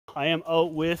I am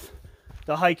out with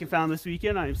the hike and found this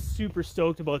weekend. I'm super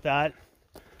stoked about that.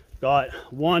 Got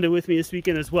Wanda with me this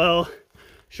weekend as well.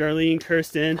 Charlene,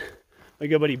 Kirsten, my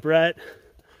good buddy Brett,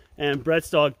 and Brett's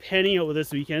dog Penny out with us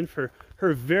this weekend for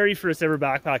her very first ever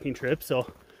backpacking trip.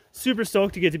 So super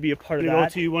stoked to get to be a part of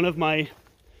that. Go to one of my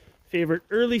favorite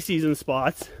early season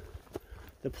spots.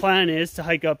 The plan is to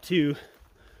hike up to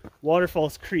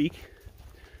Waterfalls Creek.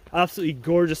 Absolutely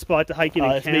gorgeous spot to hike in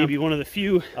and camp. It's maybe one of the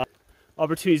few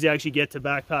opportunities to actually get to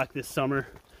backpack this summer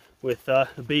with the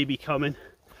baby coming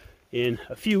in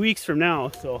a few weeks from now.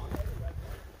 So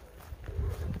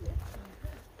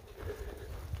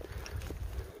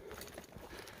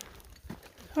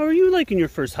how are you liking your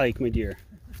first hike, my dear?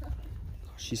 Oh,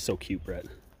 she's so cute, Brett.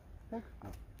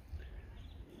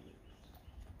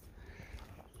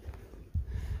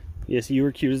 Yes, you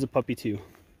were cute as a puppy too.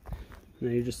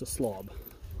 Now you're just a slob.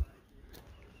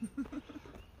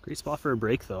 Great spot for a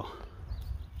break though.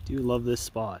 Do love this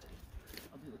spot.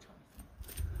 I'll do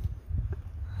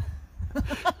the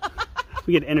try.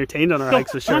 We get entertained on our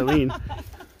hikes with Charlene.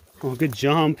 Oh, good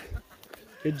jump.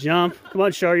 Good jump. Come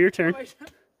on, Char, your turn.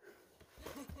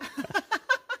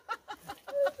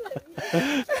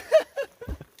 I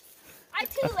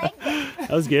two-legged it.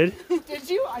 That was good. Did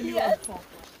you? Yes.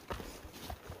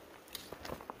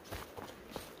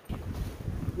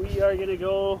 We are gonna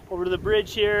go over to the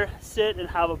bridge here, sit and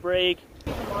have a break.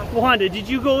 Wanda, did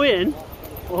you go in?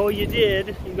 Oh, you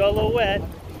did. You got a little wet.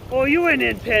 Oh, you went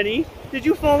in, Penny. Did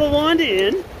you follow Wanda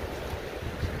in?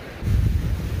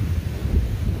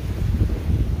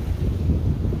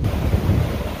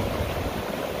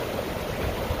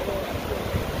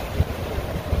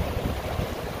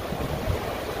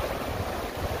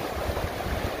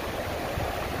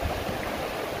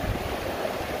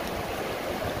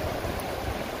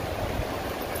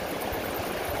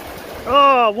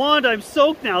 Oh, Wanda, I'm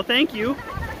soaked now. Thank you.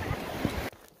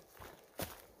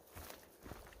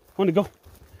 Wanda, go.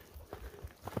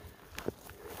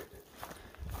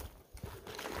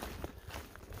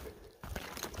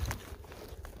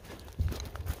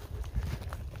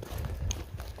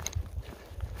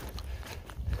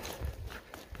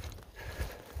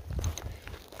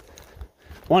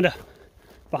 Wanda,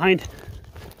 behind.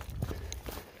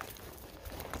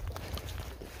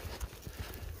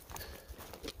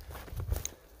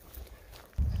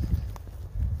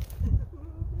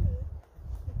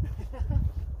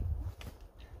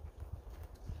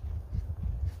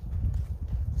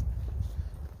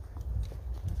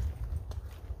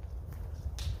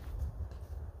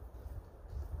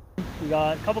 We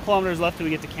got a couple kilometers left till we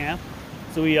get to camp,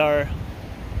 so we are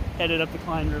headed up the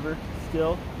Klein River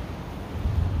still.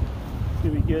 It's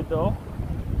gonna be good though.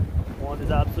 Wanda's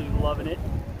absolutely loving it.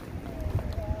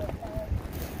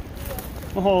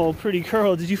 Oh, pretty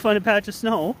girl, did you find a patch of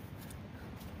snow?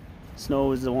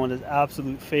 Snow is Wanda's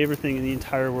absolute favorite thing in the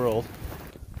entire world.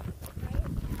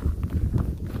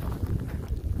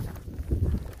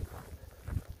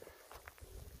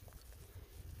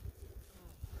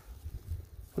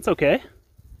 That's okay.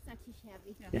 It's not too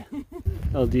shabby. Yeah,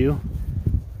 that'll do.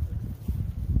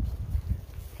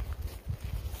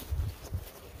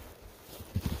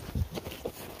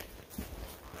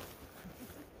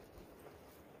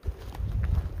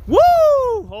 Woo!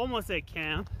 Almost at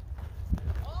camp.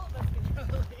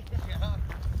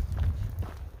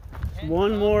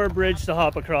 One more bridge to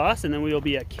hop across and then we will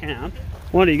be at camp.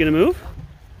 What, are you gonna move?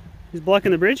 He's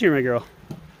blocking the bridge here, my girl.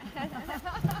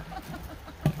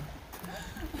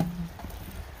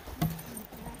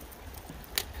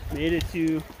 Made it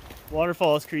to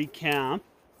Waterfalls Creek Camp.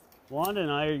 Wanda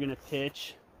and I are gonna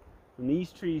pitch from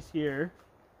these trees here.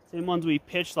 Same ones we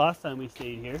pitched last time we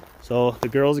stayed here. So the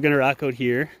girls are gonna rack out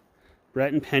here.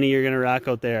 Brett and Penny are gonna rack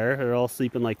out there. They're all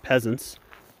sleeping like peasants,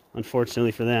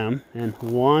 unfortunately for them. And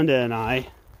Wanda and I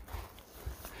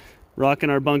rocking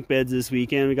our bunk beds this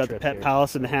weekend. We got the pet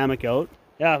palace and the hammock out.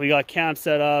 Yeah, we got camp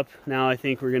set up. Now I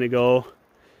think we're gonna go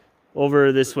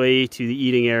over this way to the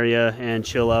eating area and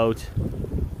chill out.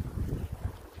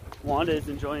 Wanda is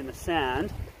enjoying the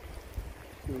sand.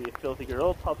 She's gonna be a filthy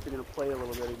girl. Pups are gonna play a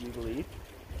little bit, I do believe.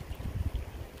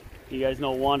 You guys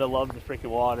know Wanda loves the freaking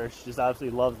water. She just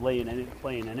absolutely loves laying in it and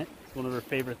playing in it. It's one of her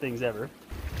favorite things ever.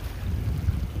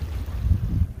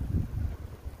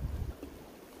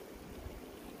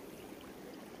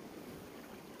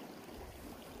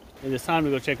 And it's time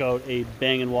to go check out a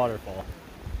banging waterfall.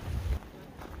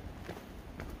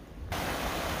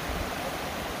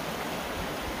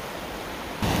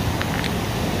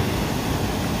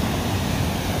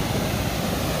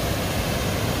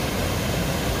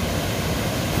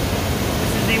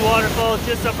 Waterfall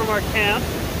just up from our camp.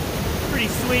 Pretty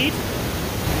sweet.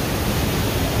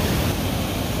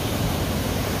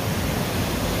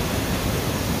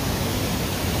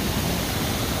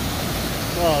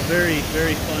 Very,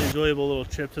 very fun, enjoyable little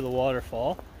trip to the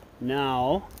waterfall.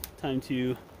 Now, time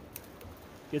to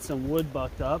get some wood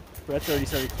bucked up. Brett's already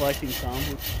started collecting some.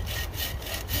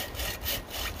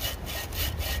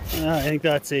 I think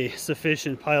that's a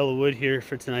sufficient pile of wood here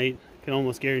for tonight. I can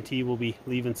almost guarantee we'll be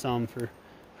leaving some for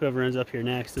whoever ends up here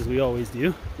next, as we always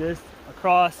do. Just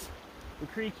across the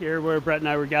creek here where Brett and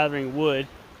I were gathering wood,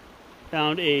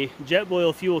 found a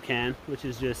Jetboil fuel can, which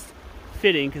is just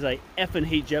fitting because I effing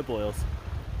hate Jetboils.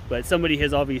 But somebody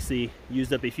has obviously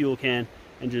used up a fuel can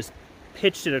and just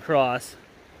pitched it across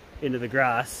into the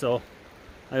grass, so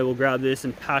I will grab this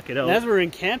and pack it out. And as we're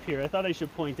in camp here, I thought I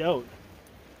should point out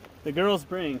the girls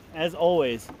bring, as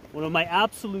always, one of my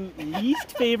absolute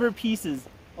least favorite pieces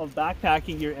of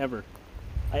backpacking gear ever.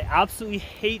 I absolutely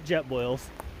hate Jetboils.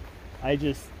 I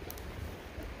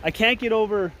can't get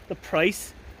over the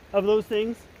price of those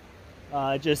things.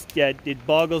 It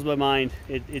boggles my mind.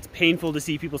 It's painful to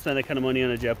see people spend that kind of money on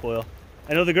a Jetboil.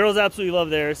 I know the girls absolutely love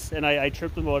theirs, and I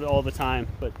trip them about it all the time,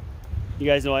 but you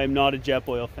guys know I am not a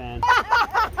Jetboil fan.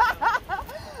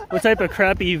 What type of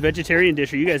crappy vegetarian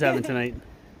dish are you guys having tonight?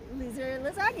 Lizard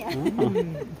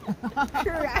lasagna.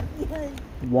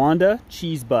 Oh. Wanda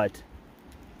cheese butt.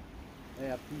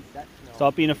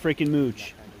 Stop being a freaking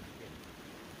mooch.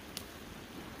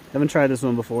 Haven't tried this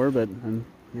one before, but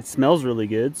it smells really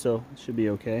good, so it should be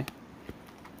okay.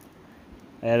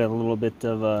 I added a little bit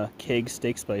of keg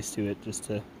steak spice to it just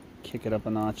to kick it up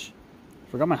a notch.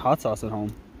 Forgot my hot sauce at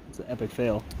home. It's an epic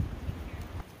fail.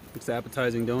 Looks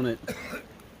appetizing, don't it?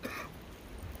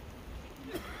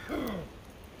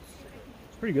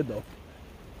 It's pretty good though.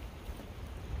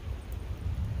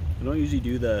 I don't usually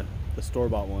do the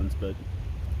store-bought ones, but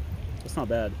that's not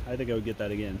bad. I think I would get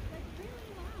that again.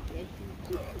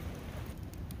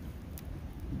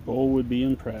 Bo would be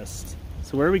impressed.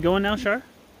 So where are we going now, Shar?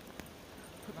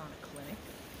 Put on a clinic.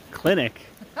 Clinic?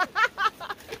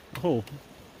 Oh.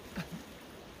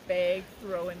 Bag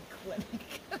throwing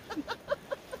clinic.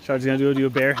 Shar's gonna go do a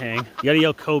bear hang. You gotta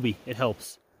yell Kobe. It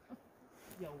helps.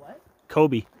 Yo, what?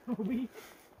 Kobe. Kobe.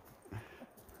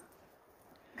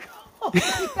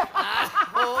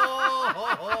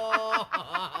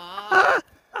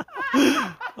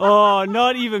 Oh,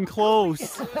 not even close.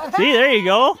 See, there you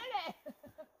go.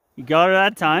 You got her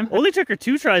that time. Only took her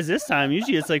 2 tries this time.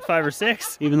 Usually it's like 5 or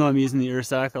 6. Even though I'm using the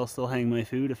Ursack, I'll still hang my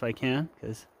food if I can,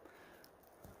 because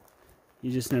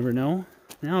you just never know.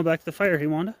 Now back to the fire. Hey,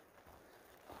 Wanda.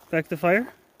 Back to the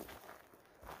fire.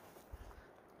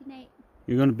 Good night.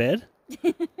 You're going to bed?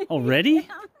 Already?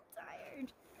 I'm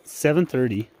tired.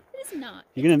 7:30. It's not.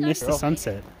 You're going to miss the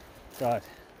sunset. Got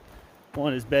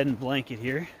Wanda's bed and blanket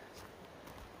here.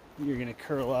 You're going to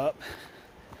curl up.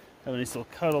 Have a nice little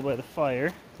cuddle by the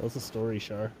fire. Tell us a story,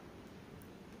 Shar.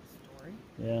 Story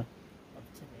Yeah. of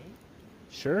today?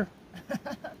 Sure.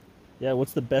 Yeah,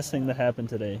 what's the best thing that happened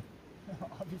today?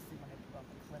 Obviously when I put on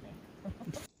the clinic.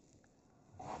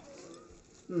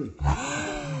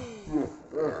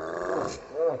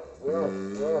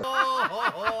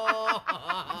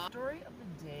 Story of the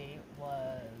day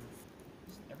was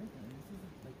just everything. This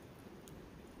is like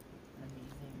an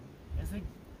amazing.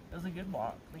 It was a good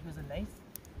walk. Like it's a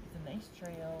nice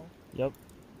trail. Yep.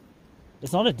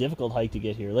 It's not a difficult hike to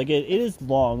get here. Like it is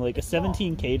long, like a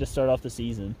 17K to start off the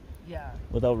season. Yeah.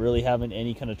 Without really having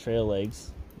any kind of trail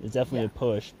legs. It's definitely a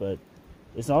push, but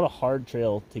it's not a hard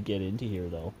trail to get into here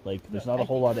though. Like there's not a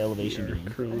whole lot of elevation gain.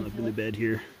 Curling up in the bed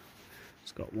here.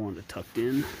 Just got Wanda tucked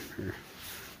in. Her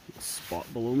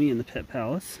spot below me in the pet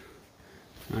palace.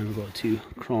 I'm about to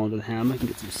crawl into the hammock and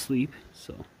get some sleep.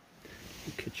 So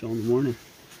I'll catch you all in the morning.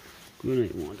 Good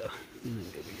night, Wanda. Good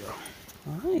night, baby girl.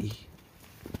 Hi.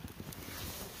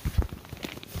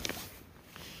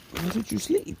 How did you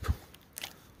sleep?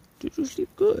 Did you sleep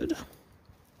good?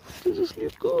 Did you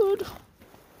sleep good?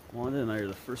 Wanda and I are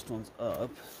the first ones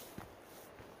up.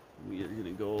 We are going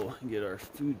to go and get our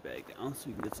food bag down so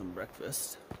we can get some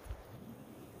breakfast.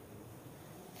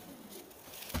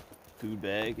 Food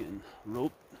bag and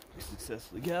rope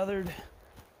successfully gathered.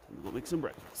 Time to go make some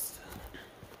breakfast.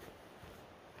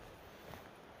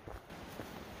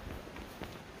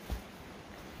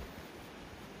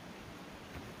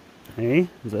 Hey,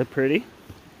 is that pretty? What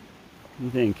do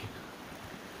you think?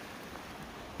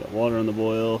 Got water on the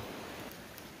boil.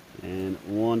 And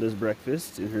Wanda's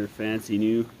breakfast in her fancy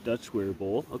new Dutchware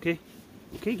bowl. Okay,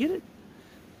 get it.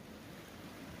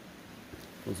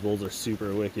 Those bowls are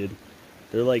super wicked.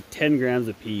 They're like 10 grams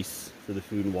a piece for the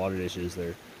food and water dishes.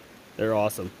 They're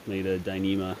awesome. Made of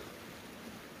Dyneema.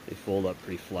 They fold up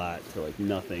pretty flat to like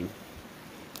nothing.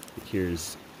 Like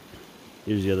here's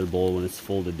the other bowl when it's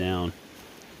folded down.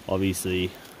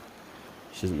 Obviously,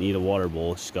 She doesn't need a water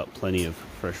bowl. She's got plenty of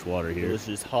fresh water here. This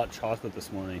is just hot chocolate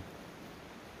this morning.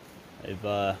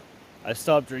 I've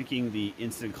stopped drinking the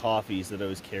instant coffees that I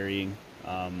was carrying,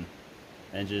 and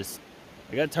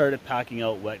I got tired of packing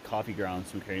out wet coffee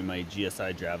grounds from carrying my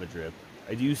GSI Java Drip.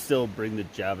 I do still bring the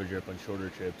Java Drip on shorter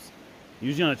trips.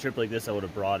 Usually on a trip like this I would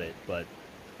have brought it, but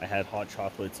I had hot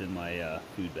chocolates in my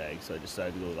food bag, so I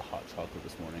decided to go with the hot chocolate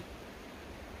this morning.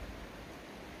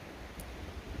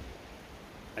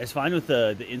 I just find with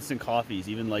the instant coffees,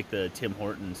 even like the Tim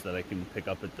Hortons that I can pick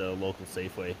up at the local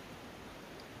Safeway,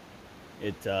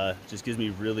 it just gives me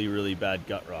really, really bad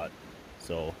gut rot.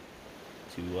 So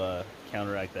to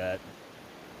counteract that,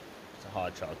 it's a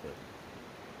hot chocolate.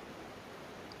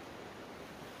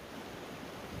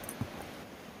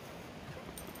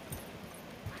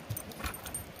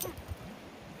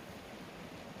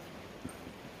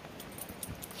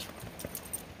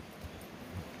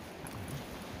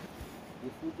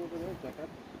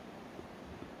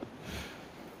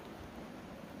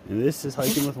 And this is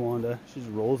hiking with Wanda. She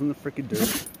just rolls in the frickin'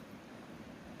 dirt.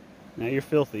 Now you're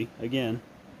filthy again.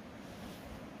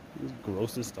 This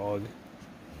grossest dog.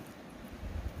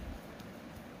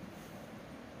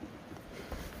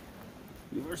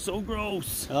 You are so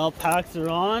gross. Well, packs are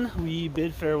on. We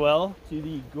bid farewell to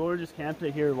the gorgeous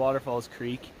campsite here at Waterfalls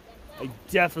Creek. I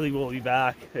definitely will be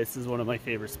back. This is one of my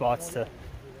favorite spots to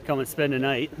come and spend a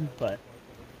night, but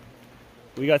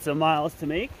we got some miles to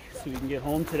make so we can get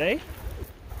home today.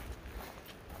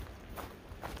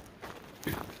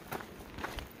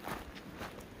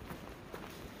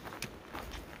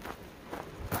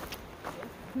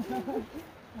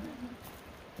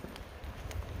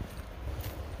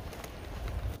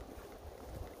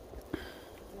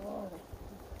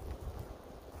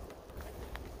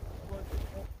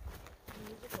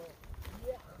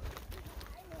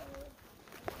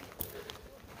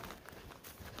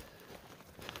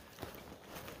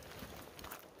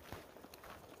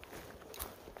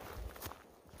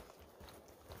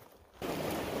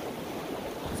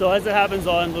 So as it happens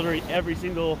on literally every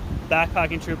single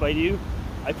backpacking trip I do,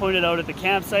 I pointed out at the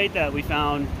campsite that we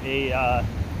found a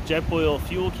JetBoil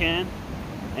fuel can,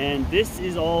 and this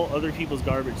is all other people's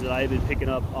garbage that I've been picking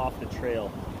up off the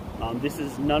trail. This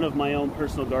is none of my own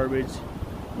personal garbage.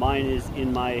 Mine is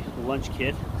in my lunch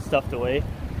kit, stuffed away,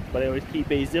 but I always keep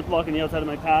a Ziploc on the outside of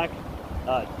my pack,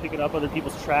 picking up other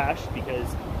people's trash because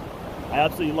I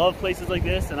absolutely love places like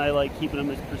this, and I like keeping them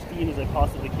as pristine as I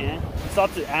possibly can. It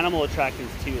stops at animal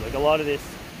attractants too. Like a lot of this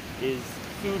is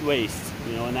food waste,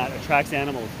 you know, and that attracts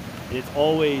animals. And it's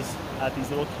always at these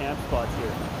little camp spots here.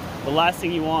 The last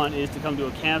thing you want is to come to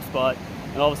a camp spot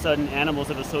and all of a sudden animals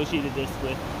have associated this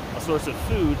with a source of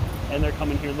food, and they're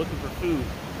coming here looking for food,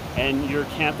 and you're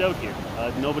camped out here.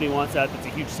 Nobody wants that. That's a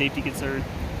huge safety concern,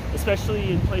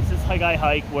 especially in places like I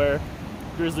hike where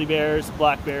grizzly bears,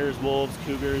 black bears, wolves,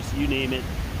 cougars, you name it,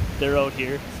 they're out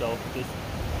here. So just,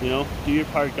 you know, do your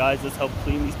part, guys. Let's help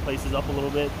clean these places up a little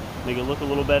bit, make it look a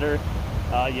little better.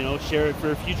 You know, share it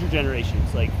for future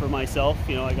generations. Like for myself,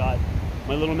 you know, I got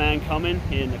my little man coming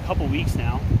in a couple weeks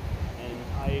now, and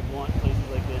I want places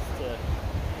like this to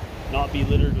not be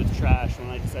littered with trash when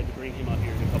I decide to bring him up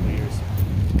here in a couple years.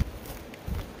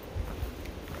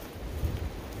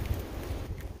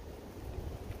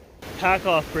 Pack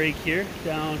off break here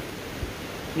down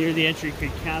near the Entry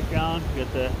Creek campground. We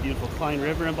got the beautiful Klein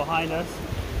River in behind us.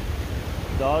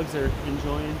 Dogs are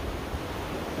enjoying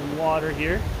some water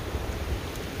here.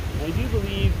 And I do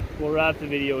believe we'll wrap the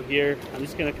video here. I'm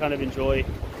just going to kind of enjoy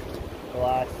the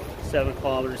last 7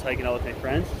 kilometers hiking out with my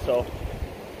friends. So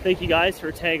thank you guys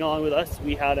for tagging along with us.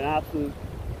 We had an absolute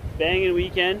banging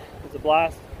weekend. It was a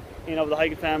blast hanging out with the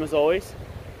hiking fam as always.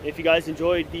 If you guys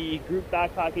enjoyed the group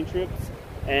backpacking trips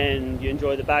and you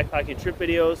enjoy the backpacking trip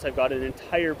videos, I've got an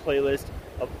entire playlist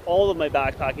of all of my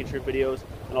backpacking trip videos,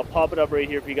 and I'll pop it up right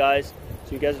here for you guys.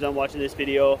 So you guys are done watching this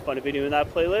video, find a video in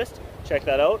that playlist, check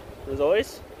that out. As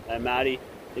always, I'm Matty.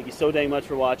 Thank you so dang much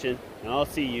for watching, and I'll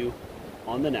see you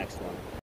on the next one.